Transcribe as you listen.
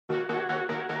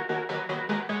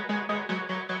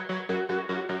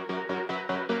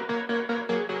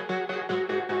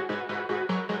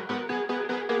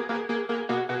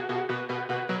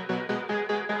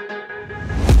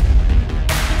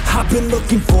I've been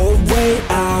looking for a way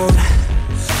out.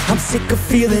 I'm sick of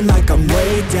feeling like I'm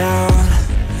way down,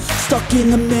 stuck in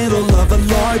the middle of a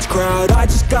large crowd. I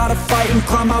just gotta fight and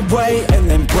climb my way and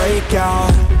then break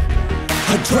out.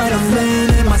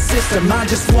 Adrenaline in my system, I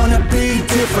just wanna be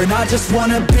different, I just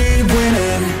wanna be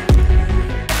winning.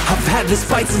 I've had this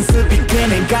fight since the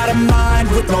beginning, got a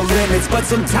mind with no limits, but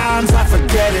sometimes I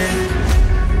forget it.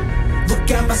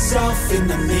 Look at myself in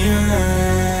the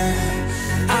mirror,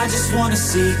 I just wanna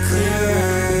see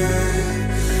clearer.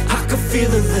 I could feel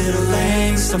a little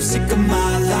angst, I'm sick of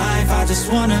my life, I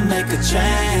just wanna make a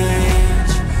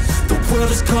change. The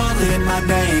world is calling my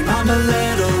name, I'm a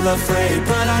little afraid,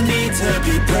 but I need to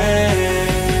be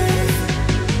brave.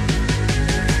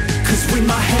 Cause when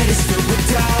my head is filled with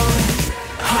doubt,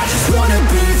 I just wanna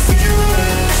be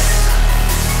fearless.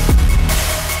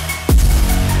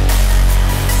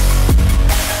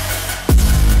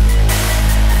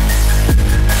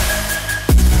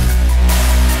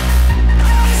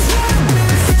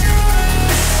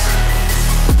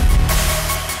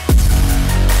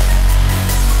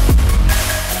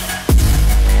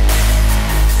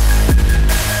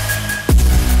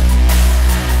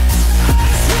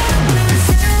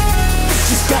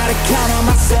 Count on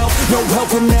myself, no help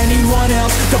from anyone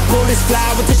else. The bullets fly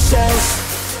with the shells.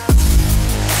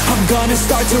 I'm gonna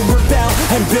start to rebel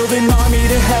and build an army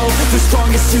to help, the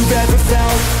strongest you've ever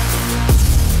felt.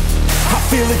 I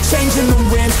feel a change in the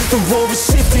winds, the roar is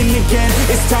shifting again.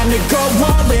 It's time to go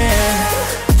all in.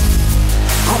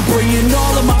 I'm bringing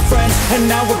all of my friends, and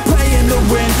now we're playing to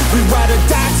win. We ride or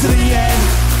die to the end.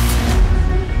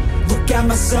 Look at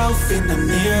myself in the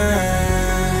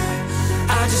mirror,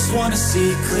 I just wanna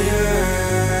see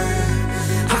clearer.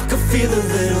 I could feel a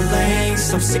little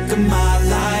angst, I'm sick of my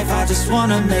life, I just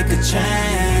wanna make a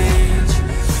change.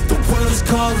 The world is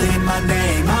calling my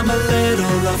name, I'm a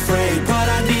little afraid, but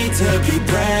I need to be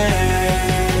brave.